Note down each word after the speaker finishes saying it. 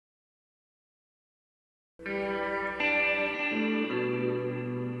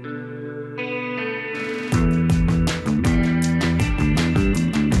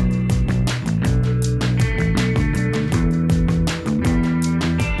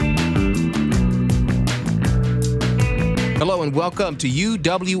Hello and welcome to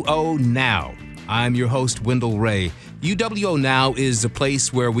UWO Now. I'm your host, Wendell Ray. UWO Now is a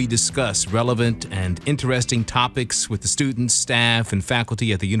place where we discuss relevant and interesting topics with the students, staff, and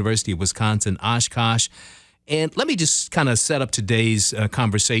faculty at the University of Wisconsin, Oshkosh. And let me just kind of set up today's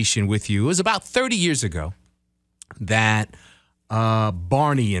conversation with you. It was about 30 years ago that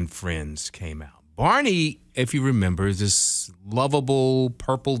Barney and Friends came out. Barney, if you remember, is this lovable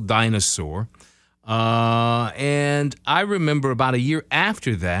purple dinosaur. And I remember about a year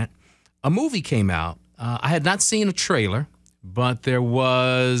after that, a movie came out. I had not seen a trailer, but there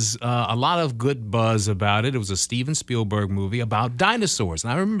was a lot of good buzz about it. It was a Steven Spielberg movie about dinosaurs.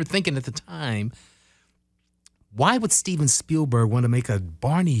 And I remember thinking at the time, why would Steven Spielberg want to make a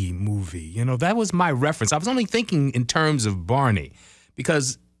Barney movie? You know, that was my reference. I was only thinking in terms of Barney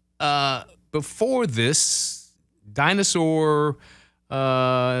because before this, dinosaur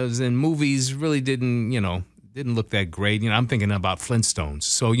in movies really didn't look that great. I'm thinking about Flintstones.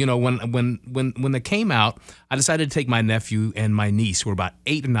 So, when they came out, I decided to take my nephew and my niece, who were about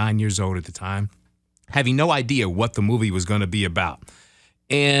 8 or 9 years old at the time, having no idea what the movie was going to be about.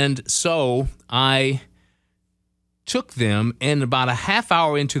 And so I took them, and about a half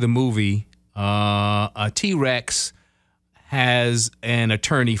hour into the movie, a T-Rex has an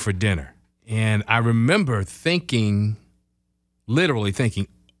attorney for dinner. And I remember literally thinking,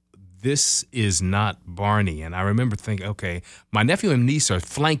 this is not Barney. And I remember thinking, okay, my nephew and niece are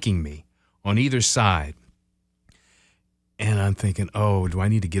flanking me on either side. And I'm thinking, oh, do I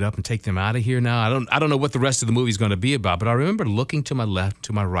need to get up and take them out of here now? I don't know what the rest of the movie is going to be about, but I remember looking to my left,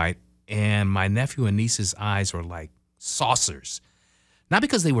 to my right, and my nephew and niece's eyes were like saucers. Not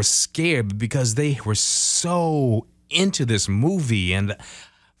because they were scared, but because they were so into this movie. And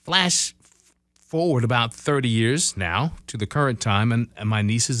flash forward about 30 years now to the current time, and my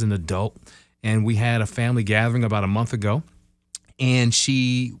niece is an adult, and we had a family gathering about a month ago, and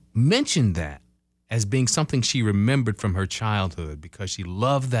she mentioned that as being something she remembered from her childhood because she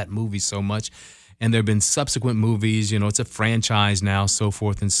loved that movie so much. And there have been subsequent movies, it's a franchise now, so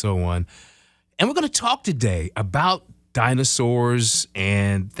forth and so on. And we're going to talk today about dinosaurs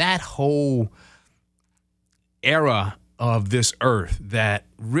and that whole era of this earth that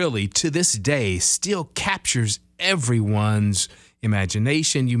really, to this day, still captures everyone's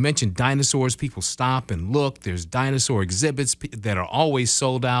imagination. You mentioned dinosaurs. People stop and look. There's dinosaur exhibits that are always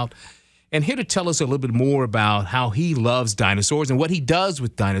sold out. And here to tell us a little bit more about how he loves dinosaurs and what he does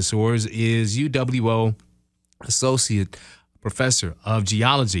with dinosaurs is UWO Associate Professor of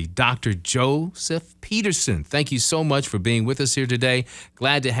Geology, Dr. Joe Peterson. Thank you so much for being with us here today.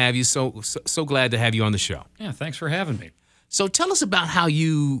 Glad to have you. So glad to have you on the show. Yeah, thanks for having me. So tell us about how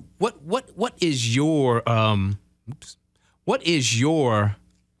you what is your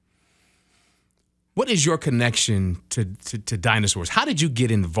connection to dinosaurs? How did you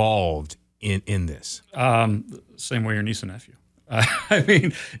get involved in this? Same way your niece and nephew. I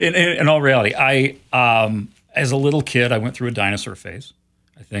mean, in all reality, as a little kid, I went through a dinosaur phase.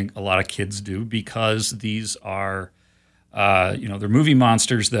 I think a lot of kids do because these are, they're movie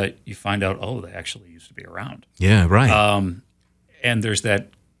monsters that you find out, oh, they actually used to be around. Yeah, right. And there's that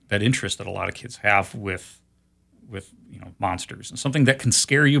interest that a lot of kids have with monsters and something that can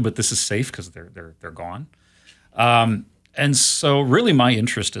scare you, but this is safe because they're gone. And so really my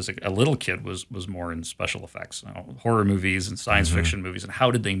interest as a little kid was more in special effects, horror movies and science fiction movies, and how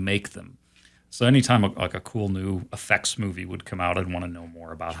did they make them? So anytime a cool new effects movie would come out, I'd want to know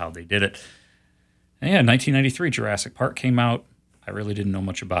more about how they did it. And yeah, 1993, Jurassic Park came out. I really didn't know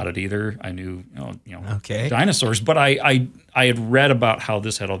much about it either. I knew, dinosaurs, but I had read about how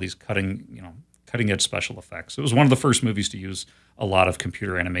this had all these cutting edge special effects. It was one of the first movies to use a lot of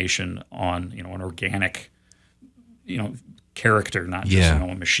computer animation on, an organic, character, not just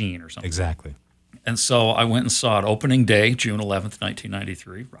a machine or something. Exactly. And so I went and saw it opening day, June 11th,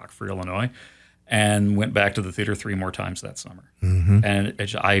 1993, Rockford, Illinois, and went back to the theater 3 more times that summer. And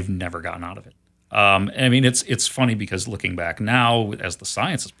I've never gotten out of it. I mean, it's funny because looking back now, as the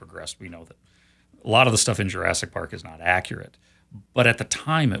science has progressed, we know that a lot of the stuff in Jurassic Park is not accurate. But at the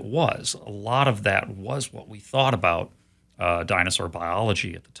time it was. A lot of that was what we thought about dinosaur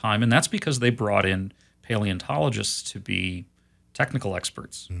biology at the time. And that's because they brought in paleontologists to be technical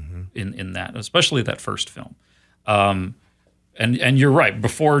experts in that, especially that first film. And you're right.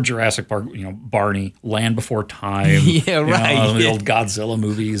 Before Jurassic Park, Barney, Land Before Time. Yeah, right. The old Godzilla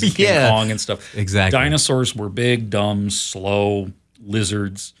movies, and King Kong and stuff. Exactly. Dinosaurs were big, dumb, slow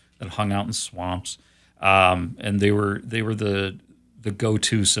lizards that hung out in swamps, and they were the the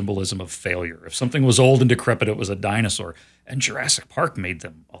go-to symbolism of failure. If something was old and decrepit, it was a dinosaur. And Jurassic Park made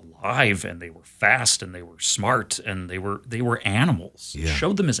them alive, and they were fast, and they were smart, and they were animals. Yeah. It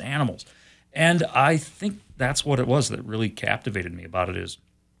showed them as animals. And I think that's what it was that really captivated me about it, is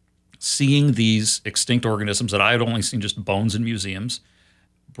seeing these extinct organisms that I had only seen just bones in museums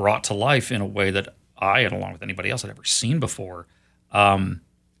brought to life in a way that I, and along with anybody else, had ever seen before.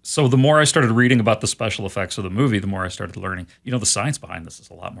 So the more I started reading about the special effects of the movie, the more I started learning, the science behind this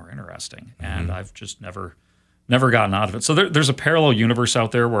is a lot more interesting. And I've just never gotten out of it. So there's a parallel universe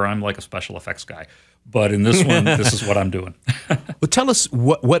out there where I'm like a special effects guy. But in this one, this is what I'm doing. Well, tell us,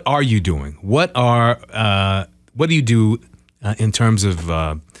 what are you doing? What do you do in terms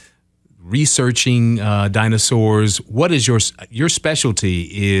of researching dinosaurs? What is your specialty?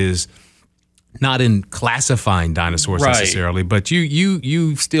 Is not in classifying dinosaurs necessarily, but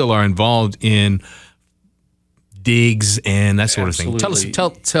you still are involved in digs and that sort of thing.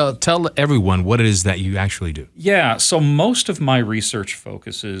 Tell everyone what it is that you actually do. Yeah, so most of my research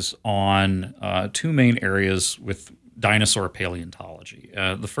focuses on two main areas with dinosaur paleontology.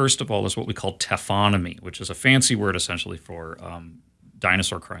 The first of all is what we call taphonomy, which is a fancy word essentially for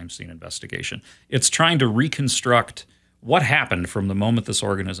dinosaur crime scene investigation. It's trying to reconstruct what happened from the moment this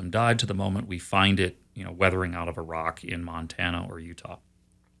organism died to the moment we find it, weathering out of a rock in Montana or Utah.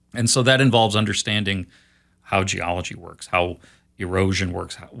 And so that involves understanding how geology works, how erosion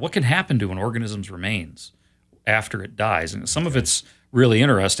works, what can happen to an organism's remains after it dies. And some of it's really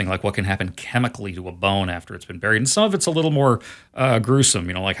interesting, like what can happen chemically to a bone after it's been buried. And some of it's a little more gruesome,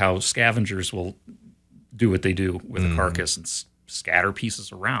 like how scavengers will do what they do with a carcass and scatter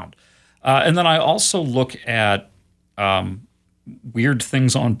pieces around. And then I also look at weird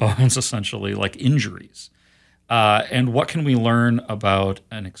things on bones, essentially, like injuries. And what can we learn about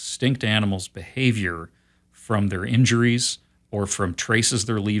an extinct animal's behavior from their injuries or from traces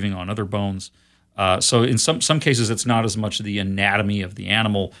they're leaving on other bones? So in some cases, it's not as much the anatomy of the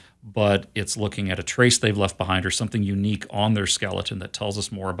animal, but it's looking at a trace they've left behind or something unique on their skeleton that tells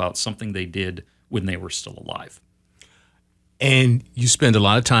us more about something they did when they were still alive. And you spend a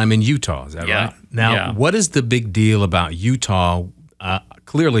lot of time in Utah, is that right? Now, what is the big deal about Utah?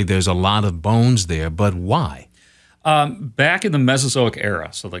 Clearly, there's a lot of bones there, but why? Back in the Mesozoic era,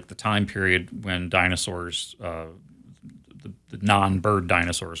 so like the time period when dinosaurs, the non-bird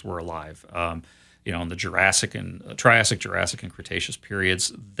dinosaurs were alive, in the Jurassic and Triassic, Jurassic, and Cretaceous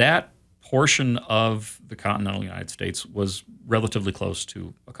periods, that portion of the continental United States was relatively close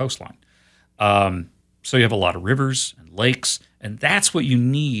to a coastline. So you have a lot of rivers and lakes, and that's what you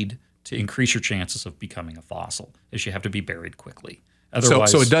need to increase your chances of becoming a fossil, is you have to be buried quickly.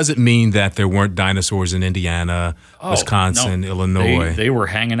 Otherwise, so it doesn't mean that there weren't dinosaurs in Indiana, Wisconsin, Illinois. They were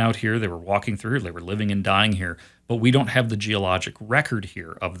hanging out here. They were walking through. They were living and dying here. But we don't have the geologic record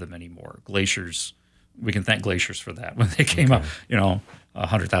here of them anymore. Glaciers, we can thank glaciers for that when they came up,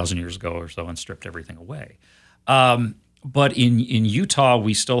 100,000 years ago or so and stripped everything away. But in Utah,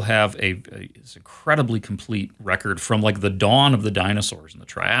 we still have this incredibly complete record from like the dawn of the dinosaurs in the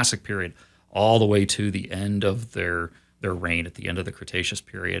Triassic period all the way to the end of their reign at the end of the Cretaceous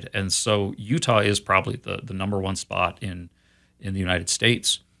period. And so Utah is probably the number one spot in the United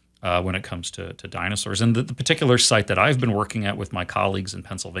States when it comes to dinosaurs. And the particular site that I've been working at with my colleagues in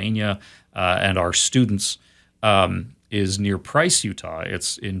Pennsylvania and our students is near Price, Utah.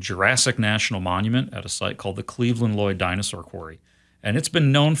 It's in Jurassic National Monument at a site called the Cleveland Lloyd Dinosaur Quarry. And it's been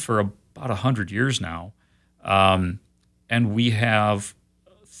known for about 100 years now. And we have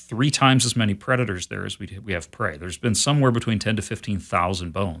 3 times as many predators there as we have prey. There's been somewhere between 10 to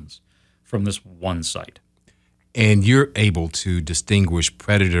 15,000 bones from this one site. And you're able to distinguish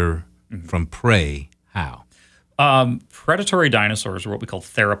predator from prey how? Predatory dinosaurs, or what we call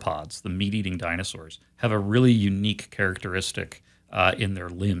theropods, the meat-eating dinosaurs, have a really unique characteristic in their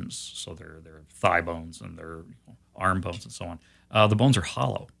limbs. So their thigh bones and their arm bones and so on. The bones are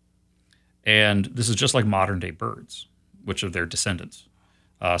hollow. And this is just like modern-day birds, which are their descendants.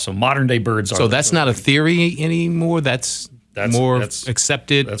 So modern-day birds are... So that's not a theory anymore? That's more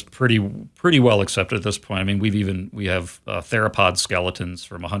accepted? That's pretty well accepted at this point. I mean, we have theropod skeletons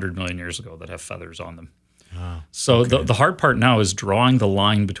from 100 million years ago that have feathers on them. Oh, so okay. The hard part now is drawing the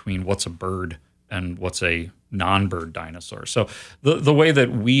line between what's a bird and what's a non-bird dinosaur. So the way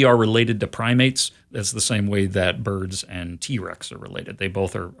that we are related to primates, that's the same way that birds and T-Rex are related. They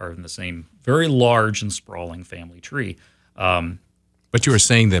both are in the same very large and sprawling family tree. But you were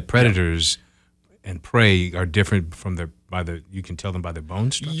saying that predators and prey are different from you can tell them by their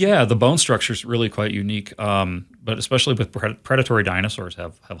bone structure? Yeah, the bone structure is really quite unique. But especially with predatory dinosaurs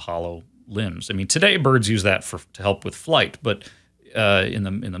have hollow limbs. I mean, today birds use that to help with flight, but in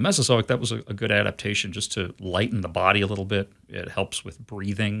the Mesozoic, that was a good adaptation just to lighten the body a little bit. It helps with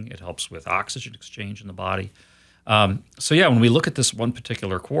breathing. It helps with oxygen exchange in the body. So yeah, when we look at this one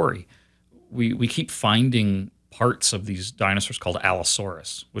particular quarry, we keep finding parts of these dinosaurs called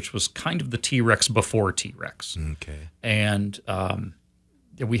Allosaurus, which was kind of the T-Rex before T-Rex. Okay. And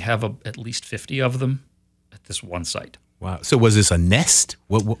we have at least 50 of them at this one site. Wow. So was this a nest?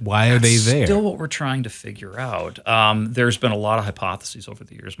 Why are they there? Still what we're trying to figure out. There's been a lot of hypotheses over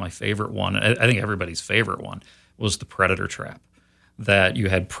the years. My favorite one, I think everybody's favorite one, was the predator trap, that you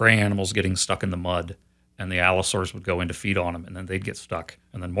had prey animals getting stuck in the mud, and the allosaurs would go in to feed on them, and then they'd get stuck,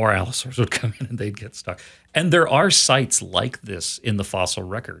 and then more allosaurs would come in and they'd get stuck. And there are sites like this in the fossil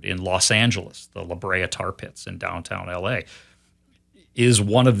record. In Los Angeles, the La Brea tar pits in downtown LA is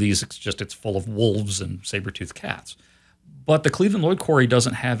one of these. It's full of wolves and saber-toothed cats. But the Cleveland Lloyd Quarry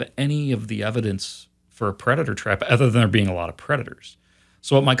doesn't have any of the evidence for a predator trap other than there being a lot of predators.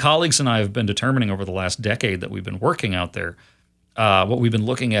 So what my colleagues and I have been determining over the last decade that we've been working out there, what we've been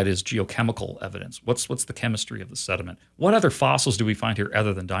looking at is geochemical evidence. What's the chemistry of the sediment? What other fossils do we find here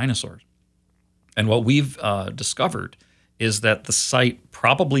other than dinosaurs? And what we've discovered is that the site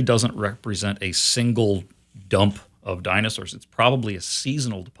probably doesn't represent a single dump of dinosaurs. It's probably a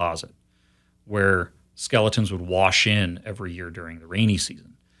seasonal deposit where skeletons would wash in every year during the rainy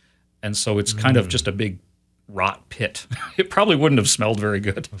season. And so it's kind of just a big rot pit. It probably wouldn't have smelled very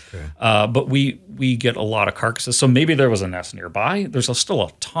good. Okay. But we get a lot of carcasses. So maybe there was a nest nearby. There's still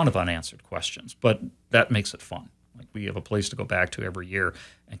a ton of unanswered questions, but that makes it fun. Like, we have a place to go back to every year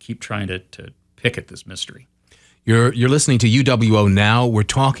and keep trying to pick at this mystery. You're listening to UWO Now. We're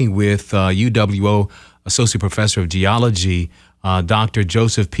talking with UWO Associate Professor of Geology, Dr.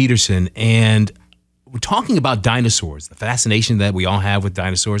 Joseph Peterson, and we're talking about dinosaurs, the fascination that we all have with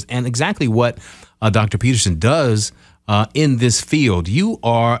dinosaurs, and exactly what Dr. Peterson does in this field. You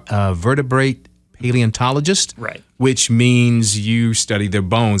are a vertebrate paleontologist, right? Which means you study their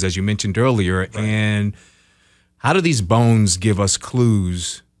bones, as you mentioned earlier. Right. And how do these bones give us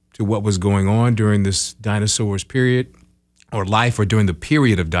clues to what was going on during this dinosaurs period, or life, or during the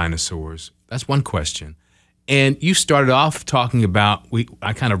period of dinosaurs? That's one question. And you started off talking about,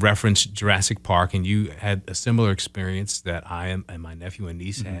 I kind of referenced Jurassic Park, and you had a similar experience that I and my nephew and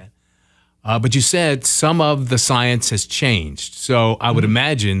niece had. But you said some of the science has changed. So I would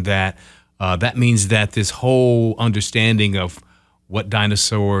imagine that that means that this whole understanding of what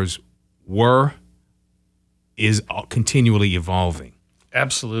dinosaurs were is continually evolving.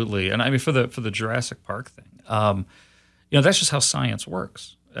 Absolutely. And I mean, for the Jurassic Park thing, that's just how science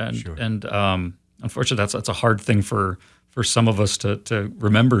works. And, sure. and unfortunately, that's a hard thing for some of us to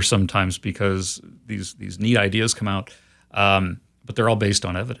remember sometimes, because these neat ideas come out, but they're all based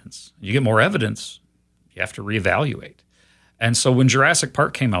on evidence. You get more evidence, you have to reevaluate. And so when Jurassic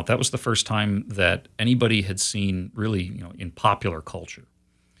Park came out, that was the first time that anybody had seen, really, in popular culture,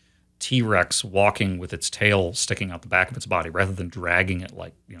 T-Rex walking with its tail sticking out the back of its body rather than dragging it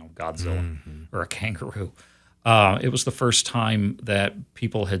like, Godzilla or a kangaroo. It was the first time that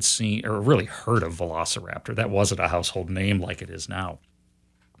people had seen or really heard of Velociraptor. That wasn't a household name like it is now.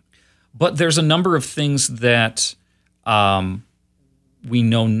 But there's a number of things that we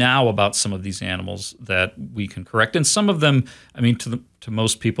know now about some of these animals that we can correct, and some of them, I mean, to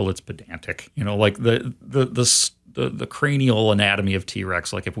most people, it's pedantic. Like the cranial anatomy of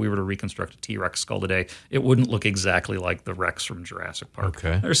T-Rex. Like, if we were to reconstruct a T-Rex skull today, it wouldn't look exactly like the Rex from Jurassic Park.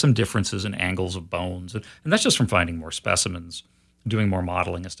 Okay. There's some differences in angles of bones, and that's just from finding more specimens, doing more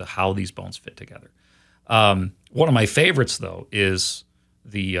modeling as to how these bones fit together. One of my favorites, though, is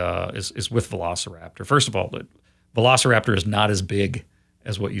with Velociraptor. First of all, the Velociraptor is not as big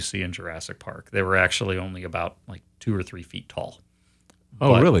as what you see in Jurassic Park. They were actually only about 2 or 3 feet tall.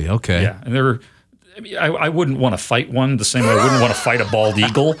 Oh, really? Okay. Yeah, and they were. I mean, I wouldn't want to fight one the same way I wouldn't want to fight a bald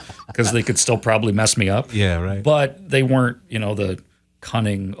eagle, because they could still probably mess me up. Yeah, right. But they weren't, the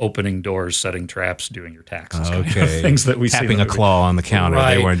cunning opening doors, setting traps, doing your taxes, kind of things that we see. Tapping a claw on the counter.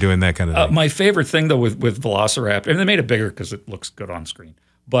 Right. They weren't doing that kind of thing. My favorite thing, though, with Velociraptor, and they made it bigger because it looks good on screen,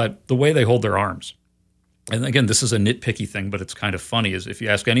 but the way they hold their arms. And again, this is a nitpicky thing, but it's kind of funny, is if you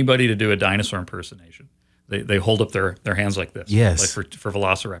ask anybody to do a dinosaur impersonation, they hold up their hands like this. Yes. Like for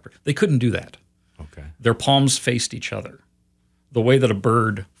Velociraptor. They couldn't do that. Okay. Their palms faced each other, the way that a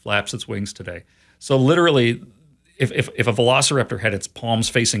bird flaps its wings today. So literally, if a Velociraptor had its palms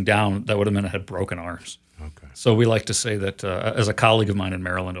facing down, that would have meant it had broken arms. Okay. So we like to say that, as a colleague of mine in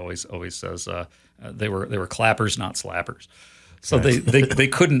Maryland always says, they were clappers, not slappers. So they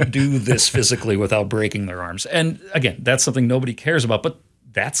couldn't do this physically without breaking their arms. And again, that's something nobody cares about, but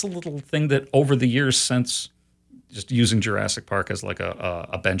that's a little thing that over the years since just using Jurassic Park as like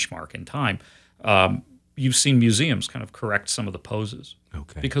a benchmark in time, you've seen museums kind of correct some of the poses.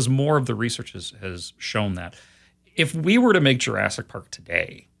 Okay. Because more of the research has shown that. If we were to make Jurassic Park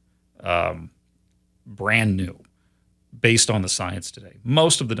today, brand new, based on the science today,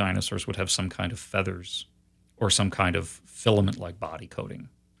 most of the dinosaurs would have some kind of feathers or some kind of filament-like body coating.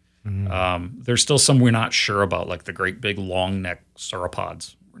 There's still some we're not sure about, like the great big long neck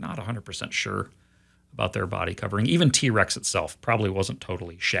sauropods. We're not 100% sure about their body covering. Even T-Rex itself probably wasn't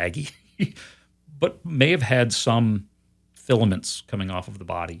totally shaggy, but may have had some filaments coming off of the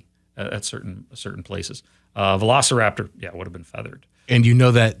body at certain places. Velociraptor, yeah, would have been feathered. And you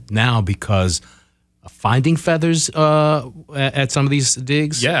know that now because finding feathers at some of these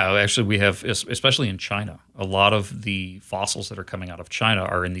digs? Yeah, actually we have, especially in China, a lot of the fossils that are coming out of China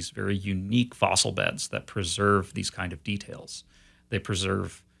are in these very unique fossil beds that preserve these kind of details. They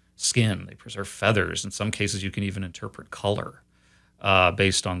preserve skin, they preserve feathers. In some cases, you can even interpret color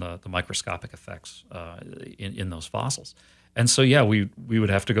based on the microscopic effects in those fossils. And so, yeah, we would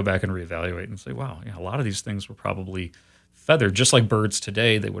have to go back and reevaluate and say, wow, a lot of these things were probably feathered. Just like birds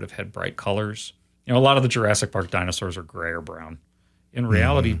today, they would have had bright colors. A lot of the Jurassic Park dinosaurs are gray or brown. In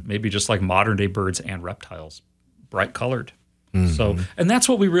reality, maybe just like modern day birds and reptiles, bright colored. So, and that's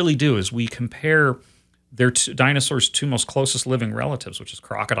what we really do is we compare their dinosaurs' two most closest living relatives, which is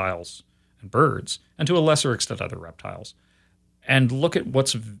crocodiles and birds, and to a lesser extent other reptiles, and look at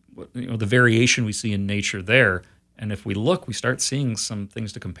what's the variation we see in nature there. And if we look, we start seeing some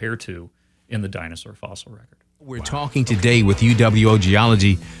things to compare to in the dinosaur fossil record. We're talking today with UWO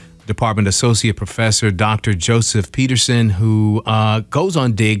Geology Department Associate Professor Dr. Joseph Peterson, who goes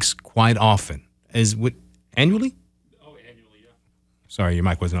on digs quite often. Annually? Oh, annually, yeah. Sorry, your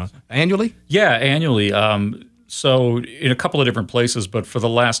mic wasn't on. Annually? Yeah, annually. So in a couple of different places, but for the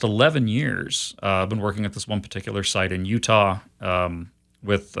last 11 years, I've been working at this one particular site in Utah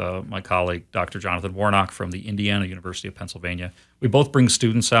with my colleague, Dr. Jonathan Warnock from the Indiana University of Pennsylvania. We both bring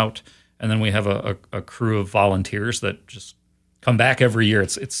students out, and then we have a crew of volunteers that just come back every year.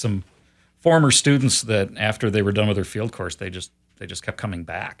 It's some former students that after they were done with their field course, they just kept coming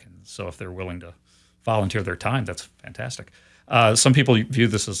back. And so if they're willing to volunteer their time, that's fantastic. Some people view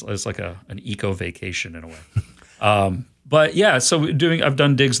this as like an eco vacation in a way. But yeah, so I've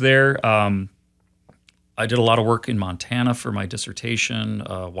done digs there. I did a lot of work in Montana for my dissertation,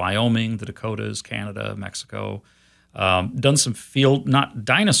 Wyoming, the Dakotas, Canada, Mexico. Done some not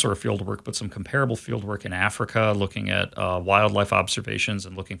dinosaur field work, but some comparable field work in Africa, looking at wildlife observations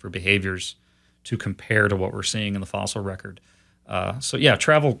and looking for behaviors to compare to what we're seeing in the fossil record. So yeah,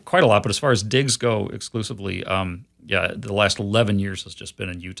 travel quite a lot. But as far as digs go exclusively, the last 11 years has just been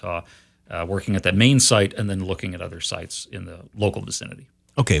in Utah, working at that main site and then looking at other sites in the local vicinity.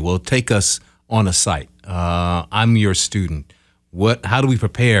 Okay, well, take us on a site. I'm your student. How do we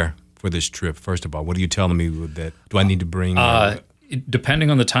prepare for this trip? First of all, what are you telling me that do I need to bring? Depending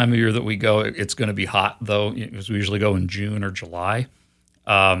on the time of year that we go, it's going to be hot though, because we usually go in June or July.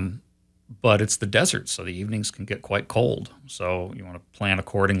 But it's the desert, so the evenings can get quite cold. So you want to plan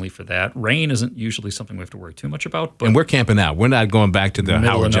accordingly for that. Rain isn't usually something we have to worry too much about. But and we're camping out. We're not going back to the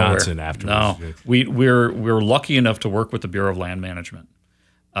Howard Johnson afterwards. No, we're lucky enough to work with the Bureau of Land Management,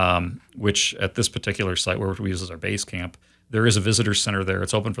 which at this particular site where we use as our base camp, there is a visitor center there.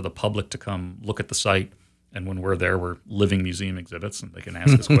 It's open for the public to come look at the site. And when we're there, we're living museum exhibits, and they can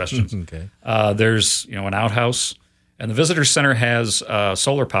ask us questions. Okay. There's an outhouse, and the visitor center has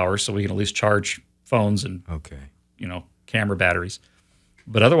solar power, so we can at least charge phones and camera batteries.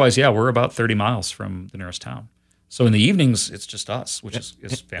 But otherwise, yeah, we're about 30 miles from the nearest town. So in the evenings, it's just us, which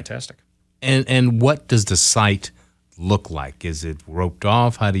is fantastic. And what does the site look like? Is it roped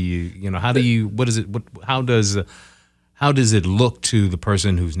off? How does it look to the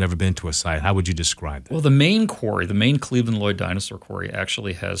person who's never been to a site? How would you describe that? Well, the main quarry, the main Cleveland Lloyd dinosaur quarry,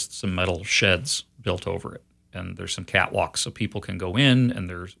 actually has some metal sheds built over it. And there's some catwalks so people can go in, and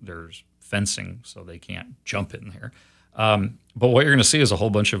there's fencing so they can't jump in there. But what you're going to see is a whole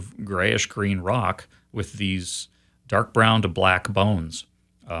bunch of grayish-green rock with these dark brown to black bones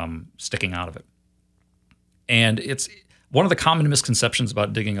sticking out of it. And it's one of the common misconceptions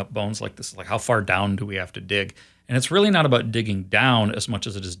about digging up bones like this is like, how far down do we have to dig? And it's really not about digging down as much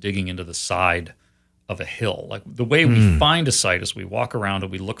as it is digging into the side of a hill. Like the way we find a site is we walk around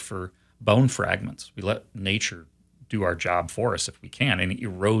and we look for bone fragments. We let nature do our job for us if we can, and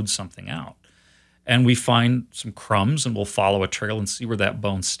erode something out. And we find some crumbs, and we'll follow a trail and see where that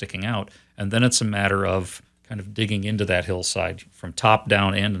bone's sticking out. And then it's a matter of kind of digging into that hillside from top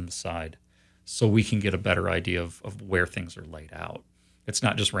down and in the side so we can get a better idea of where things are laid out. It's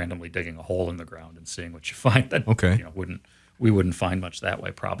not just randomly digging a hole in the ground and seeing what you find. That Okay. we wouldn't find much that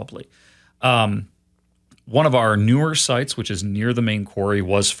way probably. One of our newer sites, which is near the main quarry,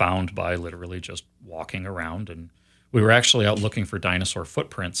 was found by literally just walking around, and we were actually out looking for dinosaur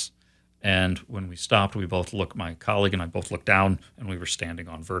footprints. And when we stopped, my colleague and I both looked down, and we were standing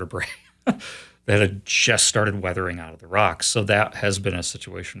on vertebrae that had just started weathering out of the rocks. So that has been a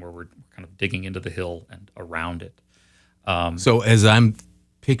situation where we're kind of digging into the hill and around it. So as I'm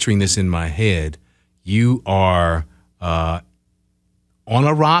picturing this in my head, you are on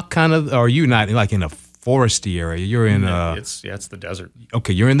a rock kind of, or are you not like in a foresty area? You're in It's the desert.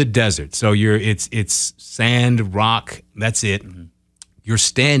 Okay, you're in the desert. So it's sand, rock, that's it. Mm-hmm. You're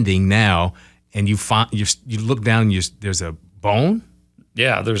standing now, and you look down, and there's a bone?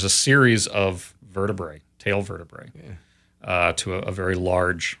 Yeah, there's a series of vertebrae, tail vertebrae, to a very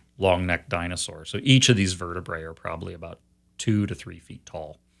large, long-necked dinosaur. So each of these vertebrae are probably about 2 to 3 feet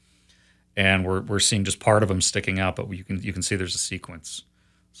tall, and we're seeing just part of them sticking out, but you can see there's a sequence.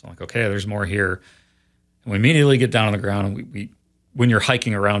 So I'm like, okay, there's more here, and we immediately get down on the ground, and we when you're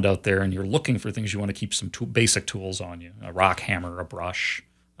hiking around out there and you're looking for things, you want to keep some basic tools on you: a rock hammer, a brush,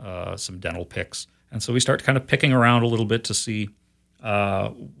 some dental picks, and so we start kind of picking around a little bit to see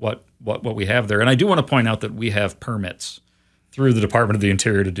what we have there. And I do want to point out that we have permits through the Department of the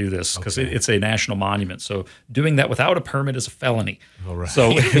Interior to do this because it's a national monument. So doing that without a permit is a felony. All right.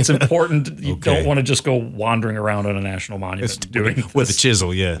 So it's important. You don't want to just go wandering around on a national monument doing with a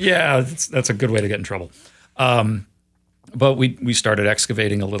chisel. Yeah. Yeah, that's a good way to get in trouble. But we started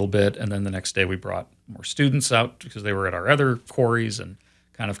excavating a little bit, and then the next day we brought more students out because they were at our other quarries and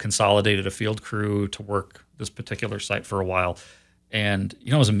kind of consolidated a field crew to work this particular site for a while. And,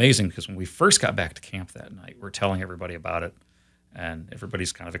 it was amazing because when we first got back to camp that night, we're telling everybody about it, and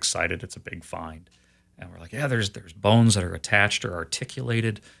everybody's kind of excited. It's a big find. And we're like, yeah, there's bones that are attached or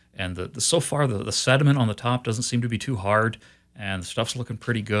articulated, and so far the sediment on the top doesn't seem to be too hard, and the stuff's looking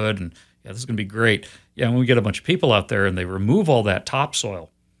pretty good, and yeah, this is going to be great. Yeah, when we get a bunch of people out there and they remove all that topsoil,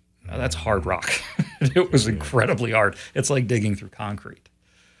 that's hard rock. It was incredibly hard. It's like digging through concrete.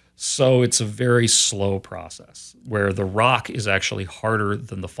 So it's a very slow process where the rock is actually harder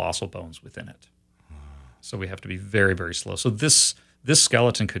than the fossil bones within it. So we have to be very, very slow. So this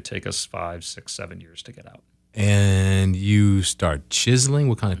skeleton could take us 5, 6, 7 years to get out. And you start chiseling?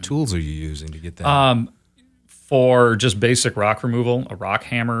 What kind of tools are you using to get that? For just basic rock removal, a rock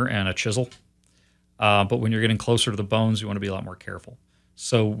hammer and a chisel. But when you're getting closer to the bones, you want to be a lot more careful.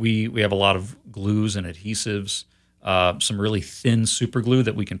 So we have a lot of glues and adhesives, some really thin super glue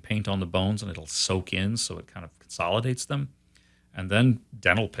that we can paint on the bones and it'll soak in so it kind of consolidates them. And then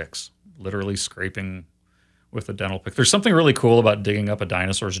dental picks, literally scraping with a dental pick. There's something really cool about digging up a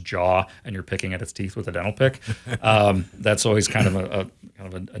dinosaur's jaw and you're picking at its teeth with a dental pick. That's always kind of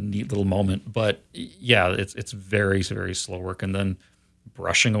a neat little moment. But yeah, it's very, very slow work. And then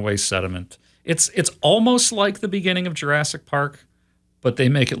brushing away sediment. It's almost like the beginning of Jurassic Park, but they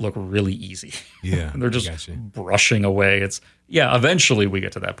make it look really easy. Yeah, they're just brushing away. Eventually we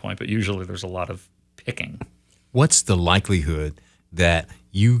get to that point, but usually there's a lot of picking. What's the likelihood that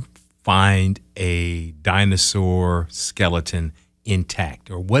you find a dinosaur skeleton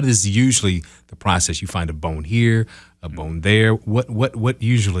intact, or what is usually the process? You find a bone here, a bone there. What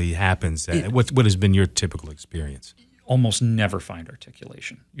usually happens? What has been your typical experience? Almost never find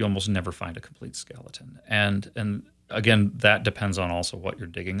articulation. You almost never find a complete skeleton, and again, that depends on also what you're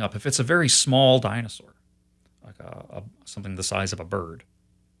digging up. If it's a very small dinosaur, like something the size of a bird,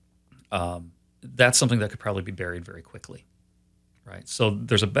 that's something that could probably be buried very quickly. Right, so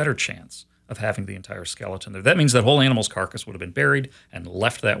there's a better chance of having the entire skeleton there. That means that whole animal's carcass would have been buried and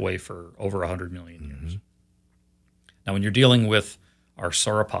left that way for over 100 million years. Now, when you're dealing with our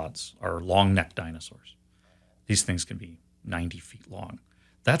sauropods, our long-necked dinosaurs, these things can be 90 feet long.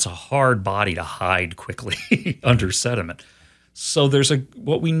 That's a hard body to hide quickly under sediment. So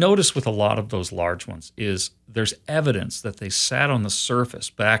what we notice with a lot of those large ones is there's evidence that they sat on the surface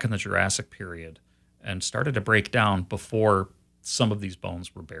back in the Jurassic period and started to break down before some of these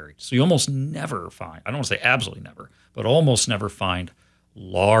bones were buried. So you almost never find, I don't want to say absolutely never, but almost never find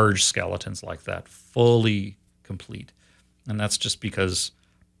large skeletons like that fully complete. And that's just because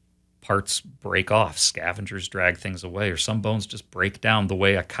parts break off, scavengers drag things away, or some bones just break down the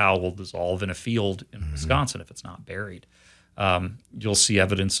way a cow will dissolve in a field in Wisconsin if it's not buried. You'll see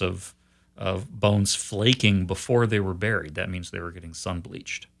evidence of bones flaking before they were buried. That means they were getting sun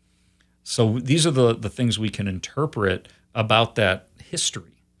bleached. So these are the things we can interpret about that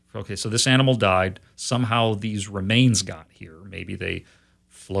history. Okay, so this animal died. Somehow these remains got here. Maybe they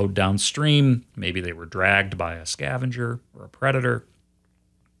flowed downstream. Maybe they were dragged by a scavenger or a predator.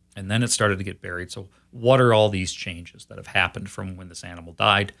 And then it started to get buried. So what are all these changes that have happened from when this animal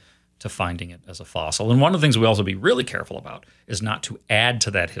died to finding it as a fossil? And one of the things we also be really careful about is not to add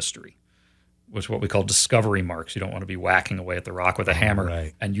to that history, which is what we call discovery marks. You don't want to be whacking away at the rock with a hammer,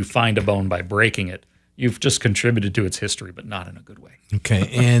 right. and you find a bone by breaking it. You've just contributed to its history, but not in a good way. Okay.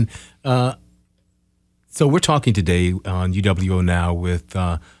 And so we're talking today on UWO Now with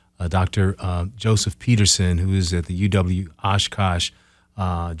Dr. Joseph Peterson, who is at the UW Oshkosh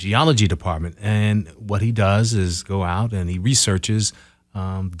Geology Department. And what he does is go out and he researches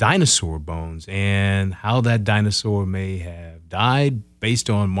dinosaur bones and how that dinosaur may have died based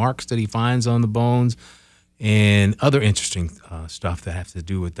on marks that he finds on the bones and other interesting stuff that has to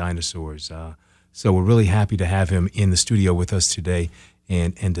do with dinosaurs. So we're really happy to have him in the studio with us today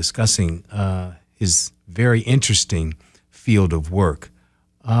and discussing his very interesting field of work.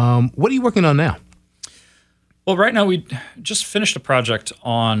 What are you working on now? Well, right now we just finished a project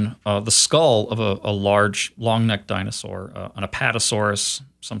on the skull of a large, long-necked dinosaur, an Apatosaurus,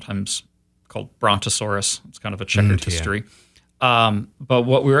 sometimes called Brontosaurus. It's kind of a checkered history. But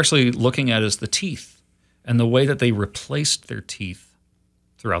what we're actually looking at is the teeth and the way that they replaced their teeth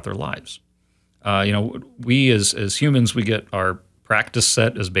throughout their lives. We as humans, we get our practice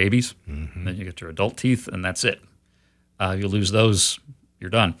set as babies, and then you get your adult teeth, and that's it. You lose those, you're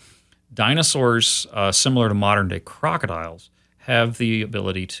done. Dinosaurs, similar to modern-day crocodiles, have the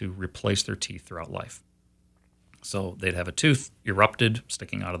ability to replace their teeth throughout life. So they'd have a tooth erupted,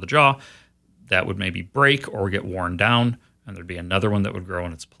 sticking out of the jaw. That would maybe break or get worn down, and there'd be another one that would grow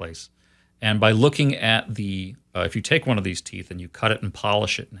in its place. And by looking at if you take one of these teeth and you cut it and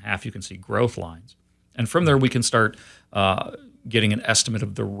polish it in half, you can see growth lines. And from there, we can start getting an estimate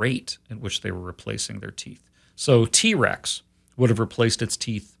of the rate at which they were replacing their teeth. So T-Rex would have replaced its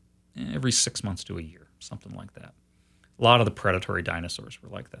teeth every 6 months to a year, something like that. A lot of the predatory dinosaurs were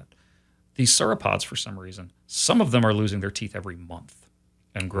like that. These sauropods, for some reason, some of them are losing their teeth every month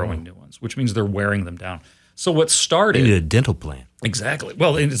and growing new ones, which means they're wearing them down. So what started... They need a dental plan. Exactly.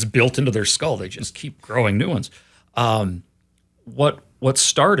 Well, it's built into their skull. They just keep growing new ones. What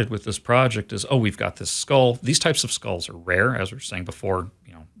started with this project is, we've got this skull. These types of skulls are rare, as we were saying before.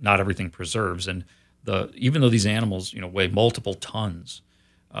 Not everything preserves, and even though these animals weigh multiple tons,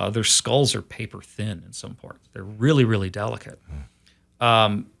 their skulls are paper thin in some parts. They're really, really delicate.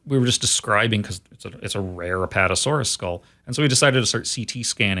 We were just describing, because it's a rare Apatosaurus skull, and so we decided to start CT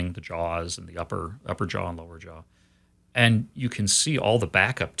scanning the jaws and the upper jaw and lower jaw, and you can see all the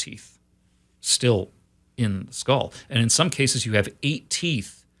backup teeth still in the skull. And in some cases, you have 8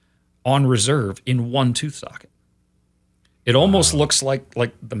 teeth on reserve in one tooth socket. It almost looks like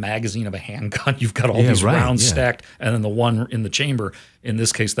the magazine of a handgun. You've got all these rounds stacked, and then the one in the chamber. In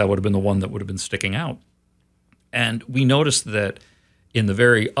this case, that would have been the one that would have been sticking out. And we noticed that in the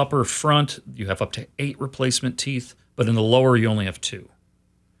very upper front, you have up to 8 replacement teeth, but in the lower, you only have 2.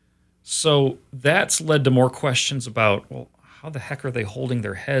 So that's led to more questions about, well, how the heck are they holding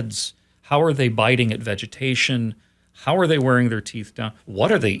their heads? How are they biting at vegetation? How are they wearing their teeth down?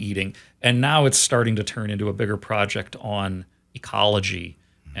 What are they eating? And now it's starting to turn into a bigger project on ecology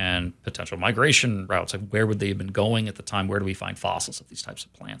and potential migration routes. Like, where would they have been going at the time? Where do we find fossils of these types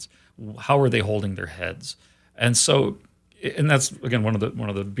of plants? How are they holding their heads? And so, and that's again one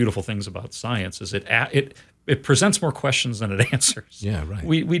of the beautiful things about science is it presents more questions than it answers. Yeah, right.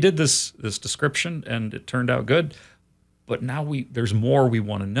 We did this description and it turned out good, but now there's more we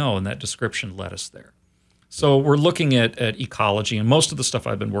want to know, and that description led us there. So we're looking at ecology, and most of the stuff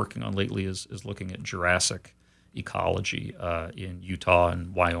I've been working on lately is looking at Jurassic ecology in Utah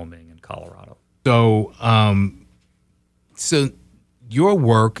and Wyoming and Colorado. So, so your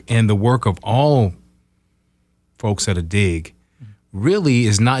work and the work of all folks at a dig really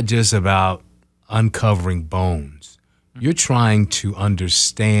is not just about uncovering bones. You're trying to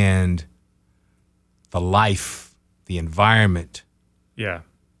understand the life, the environment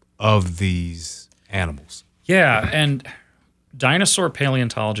of these animals. Yeah, and dinosaur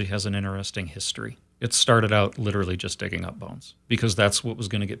paleontology has an interesting history. It started out literally just digging up bones because that's what was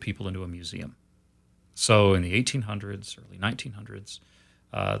going to get people into a museum. So in the 1800s, early 1900s,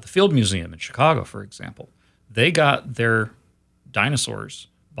 the Field Museum in Chicago, for example, they got their dinosaurs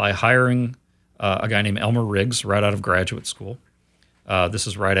by hiring a guy named Elmer Riggs right out of graduate school. This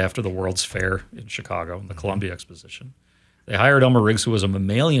is right after the World's Fair in Chicago, the Columbia Exposition. They hired Elmer Riggs, who was a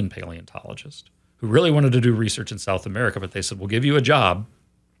mammalian paleontologist, who really wanted to do research in South America, but they said, we'll give you a job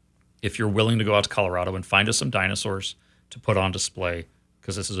if you're willing to go out to Colorado and find us some dinosaurs to put on display,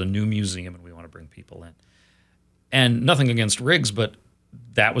 because this is a new museum and we want to bring people in. And nothing against Riggs, but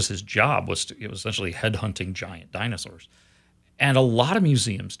that was his job, it was essentially headhunting giant dinosaurs. And a lot of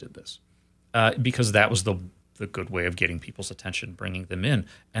museums did this because that was the good way of getting people's attention, bringing them in.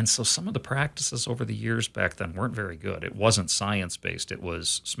 And so some of the practices over the years back then weren't very good. It wasn't science-based. It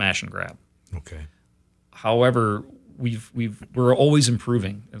was smash and grab. Okay. However, we're always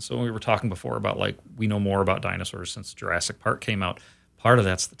improving. And so we were talking before about, like, we know more about dinosaurs since Jurassic Park came out. Part of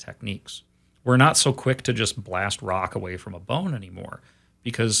that's the techniques. We're not so quick to just blast rock away from a bone anymore,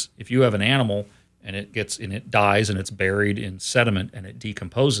 because if you have an animal and it dies and it's buried in sediment and it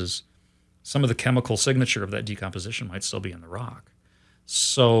decomposes, some of the chemical signature of that decomposition might still be in the rock.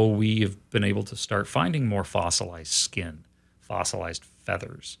 So we've been able to start finding more fossilized skin, fossilized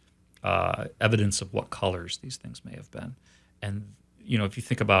feathers, evidence of what colors these things may have been. And, if you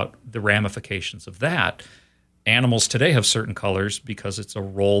think about the ramifications of that, animals today have certain colors because it's a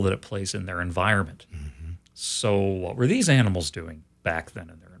role that it plays in their environment. Mm-hmm. So what were these animals doing back then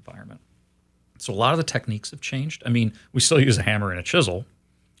in their environment? So a lot of the techniques have changed. I mean, we still use a hammer and a chisel,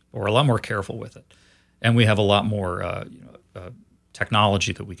 but we're a lot more careful with it. And we have a lot more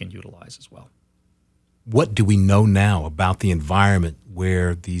technology that we can utilize as well. What do we know now about the environment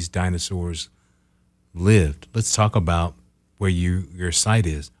where these dinosaurs lived? Let's talk about where your site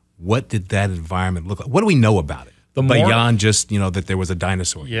is. What did that environment look like? What do we know about it? Beyond just, that there was a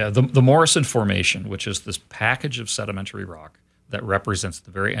dinosaur. Yeah, the Morrison Formation, which is this package of sedimentary rock that represents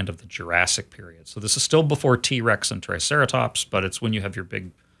the very end of the Jurassic period. So this is still before T-Rex and Triceratops, but it's when you have your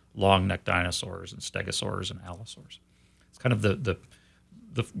big long-necked dinosaurs and stegosaurs and allosaurs. It's kind of the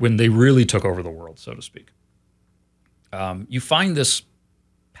when they really took over the world, so to speak. You find this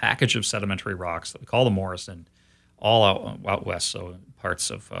package of sedimentary rocks that we call the Morrison all out west, so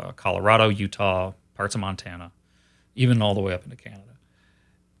parts of Colorado, Utah, parts of Montana, even all the way up into Canada.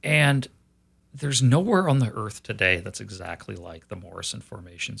 And there's nowhere on the earth today that's exactly like the Morrison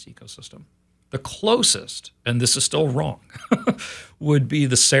Formation's ecosystem. The closest, and this is still wrong, would be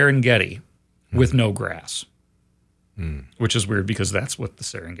the Serengeti with no grass, which is weird because that's what the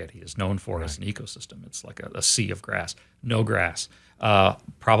Serengeti is known for as an ecosystem. It's like a sea of grass, no grass.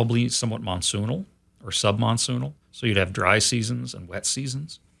 Probably somewhat monsoonal or sub-monsoonal, so you'd have dry seasons and wet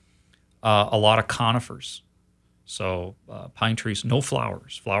seasons. A lot of conifers, so pine trees, no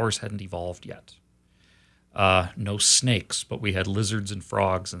flowers. Flowers hadn't evolved yet. No snakes, but we had lizards and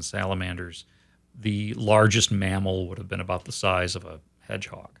frogs and salamanders. The largest mammal would have been about the size of a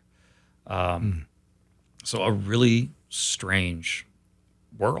hedgehog. So a really strange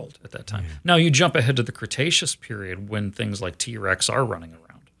world at that time. Now you jump ahead to the Cretaceous period when things like T-Rex are running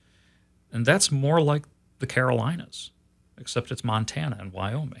around. And that's more like the Carolinas, except it's Montana and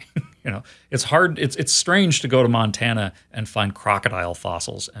Wyoming. It's hard, it's strange to go to Montana and find crocodile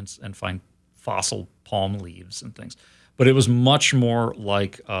fossils and find fossil palm leaves and things. But it was much more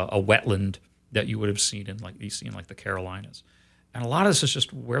like a wetland that you would have seen in like the Carolinas. And a lot of this is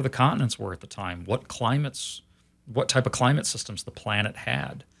just where the continents were at the time, what type of climate systems the planet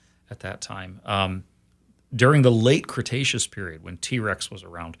had at that time. During the late Cretaceous period, when T-Rex was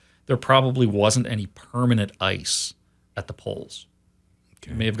around, there probably wasn't any permanent ice at the poles.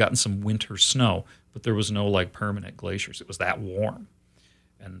 Okay. You may have gotten some winter snow, but there was no like permanent glaciers. It was that warm.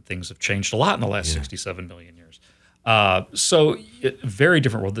 And things have changed a lot in the last 67 million years. Very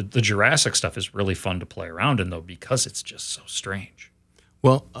different world. The Jurassic stuff is really fun to play around in, though, because it's just so strange.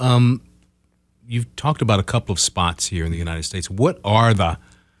 Well, you've talked about a couple of spots here in the United States. What are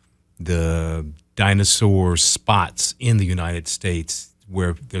the dinosaur spots in the United States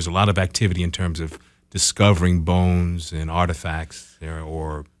where there's a lot of activity in terms of discovering bones and artifacts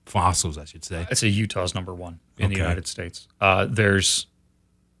or fossils, I should say? I'd say Utah's number one in the United States. There's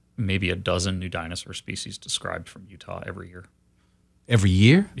maybe a dozen new dinosaur species described from Utah every year. Every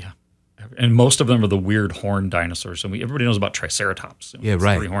year? Yeah. And most of them are the weird horned dinosaurs. And everybody knows about Triceratops. Yeah,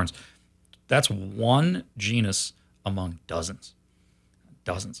 right. 3 horns. That's one genus among dozens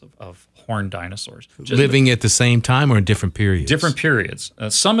of horned dinosaurs. Living at the same time or in different periods? Different periods.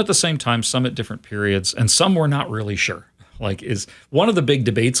 Some at the same time, some at different periods, and some we're not really sure. Like, is one of the big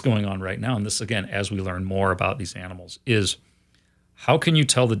debates going on right now, and this, again, as we learn more about these animals, is how can you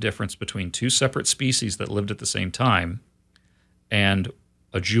tell the difference between 2 separate species that lived at the same time and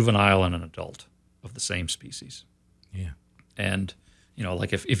a juvenile and an adult of the same species? Yeah. And,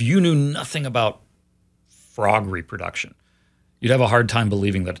 like if you knew nothing about frog reproduction, you'd have a hard time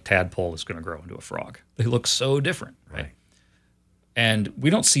believing that a tadpole is going to grow into a frog. They look so different, right? And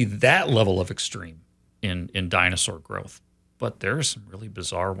we don't see that level of extreme in dinosaur growth, but there are some really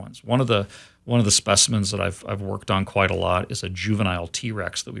bizarre ones. One of the specimens that I've worked on quite a lot is a juvenile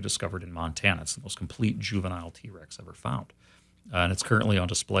T-Rex that we discovered in Montana. It's the most complete juvenile T-Rex ever found, and it's currently on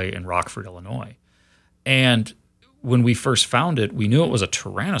display in Rockford, Illinois. And when we first found it, we knew it was a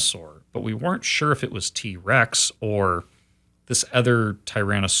tyrannosaur, but we weren't sure if it was T-Rex or this other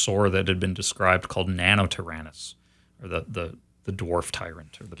tyrannosaur that had been described called Nanotyrannus, or the dwarf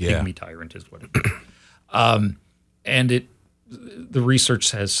tyrant, or the pygmy tyrant is what it is. And the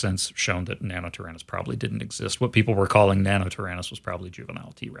research has since shown that Nanotyrannus probably didn't exist. What people were calling Nanotyrannus was probably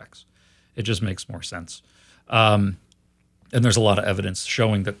juvenile T-Rex. It just makes more sense. And there's a lot of evidence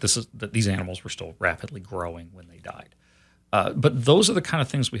showing that these animals were still rapidly growing when they died. But those are the kind of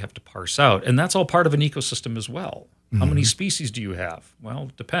things we have to parse out. And that's all part of an ecosystem as well. How many species do you have? Well,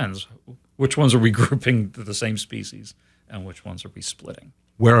 it depends. Which ones are we grouping to the same species, and which ones are we splitting?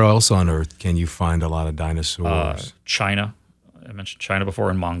 Where else on Earth can you find a lot of dinosaurs? China. I mentioned China before,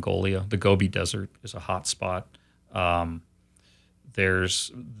 in Mongolia. The Gobi Desert is a hot spot.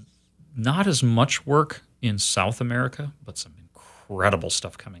 There's not as much work in South America, but some incredible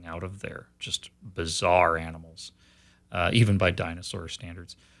stuff coming out of there. Just bizarre animals, even by dinosaur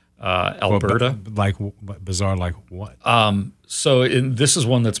standards. Alberta. Bizarre like what? This is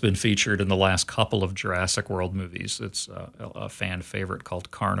one that's been featured in the last couple of Jurassic World movies. It's a fan favorite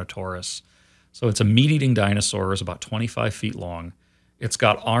called Carnotaurus. So it's a meat-eating dinosaur. It's about 25 feet long. It's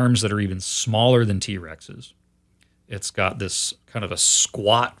got arms that are even smaller than T-Rex's. It's got this kind of a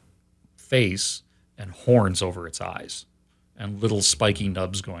squat face and horns over its eyes and little spiky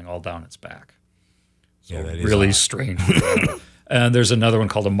nubs going all down its back. So that is really odd. Strange. And there's another one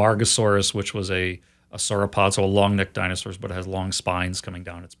called a Margosaurus, which was a sauropod, so a long-necked dinosaur, but it has long spines coming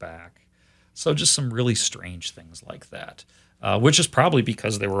down its back. So just some really strange things like that, which is probably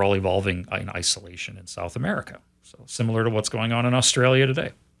because they were all evolving in isolation in South America. So similar to what's going on in Australia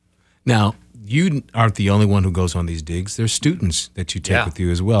today. Now, you aren't the only one who goes on these digs. There's students that you take with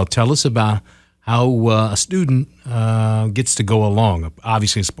you as well. Tell us about how a student gets to go along.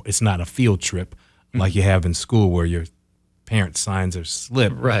 Obviously, it's not a field trip like you have in school where your parents' signs are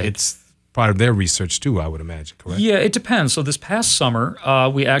slip. Right. It's part of their research too, I would imagine, correct? Yeah, it depends. So this past summer,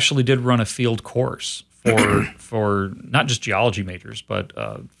 we actually did run a field course for not just geology majors, but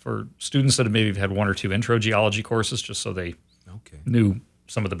for students that have maybe had one or two intro geology courses, just so they knew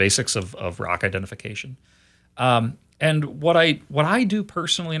some of the basics of rock identification. And what I do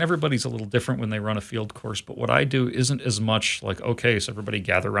personally, and everybody's a little different when they run a field course, but what I do isn't as much like, okay, so everybody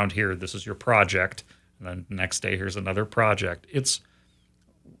gather around here, this is your project, and then the next day here's another project.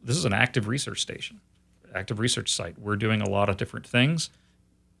 This is an active research station, active research site. We're doing a lot of different things.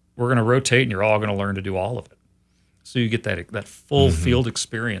 We're going to rotate, and you're all going to learn to do all of it. So you get that full field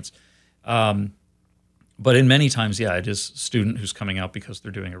experience. But in many times, it is a student who's coming out because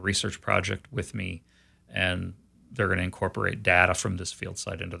they're doing a research project with me, and they're going to incorporate data from this field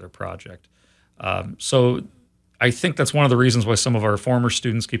site into their project. So I think that's one of the reasons why some of our former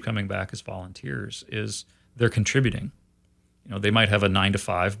students keep coming back as volunteers is they're contributing. You know, they might have a 9 to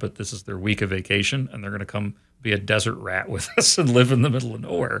 5, but this is their week of vacation, and they're going to come be a desert rat with us and live in the middle of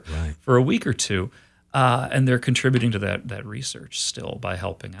nowhere for a week or two. And they're contributing to that research still by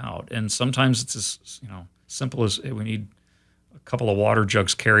helping out. And sometimes it's as simple as we need a couple of water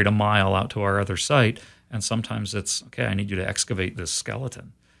jugs carried a mile out to our other site. And sometimes it's, okay, I need you to excavate this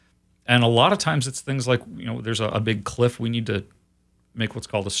skeleton. And a lot of times it's things like, there's a big cliff. We need to make what's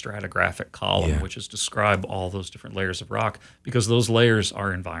called a stratigraphic column, which is describe all those different layers of rock, because those layers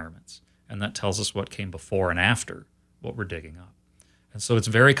are environments. And that tells us what came before and after what we're digging up. And so it's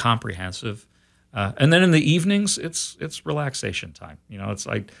very comprehensive. And then in the evenings, it's relaxation time. It's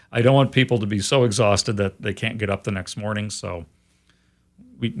like I don't want people to be so exhausted that they can't get up the next morning. So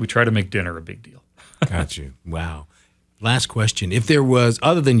we try to make dinner a big deal. Got you. Wow. Last question. If there was,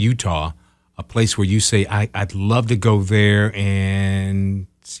 other than Utah, a place where you say, I'd love to go there and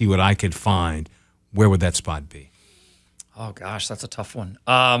see what I could find, where would that spot be? Oh, gosh, that's a tough one.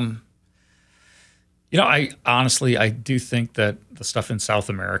 I honestly do think that the stuff in South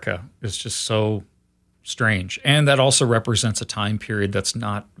America is just so strange. And that also represents a time period that's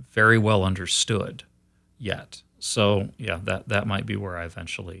not very well understood yet. So, that might be where I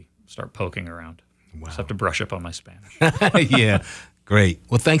eventually start poking around. Wow. Just have to brush up on my Spanish. Yeah, great.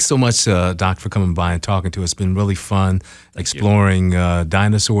 Well, thanks so much, Doc, for coming by and talking to us. It's been really fun exploring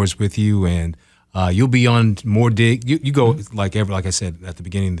dinosaurs with you, and you'll be on more dig. You go like I said at the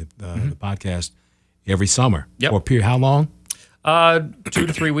beginning of the podcast, every summer. For a period. How long? 2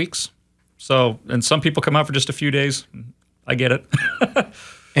 to 3 weeks. So, and some people come out for just a few days. I get it.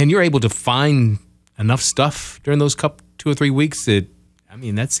 And you're able to find enough stuff during those 2 or 3 weeks that.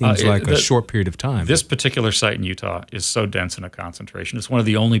 That seems like a short period of time. This particular site in Utah is so dense in a concentration. It's one of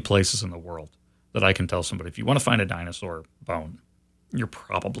the only places in the world that I can tell somebody, if you want to find a dinosaur bone, you're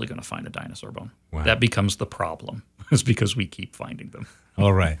probably going to find a dinosaur bone. Wow. That becomes the problem, is because we keep finding them.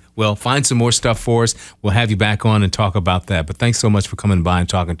 All right. Well, find some more stuff for us. We'll have you back on and talk about that. But thanks so much for coming by and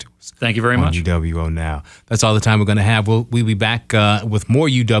talking to us. Thank you very much. UWO Now. That's all the time we're going to have. We'll be back with more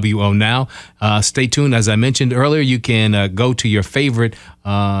UWO Now. Stay tuned. As I mentioned earlier, you can go to your favorite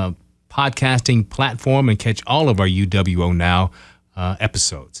podcasting platform and catch all of our UWO Now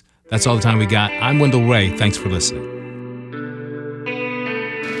episodes. That's all the time we got. I'm Wendell Ray. Thanks for listening.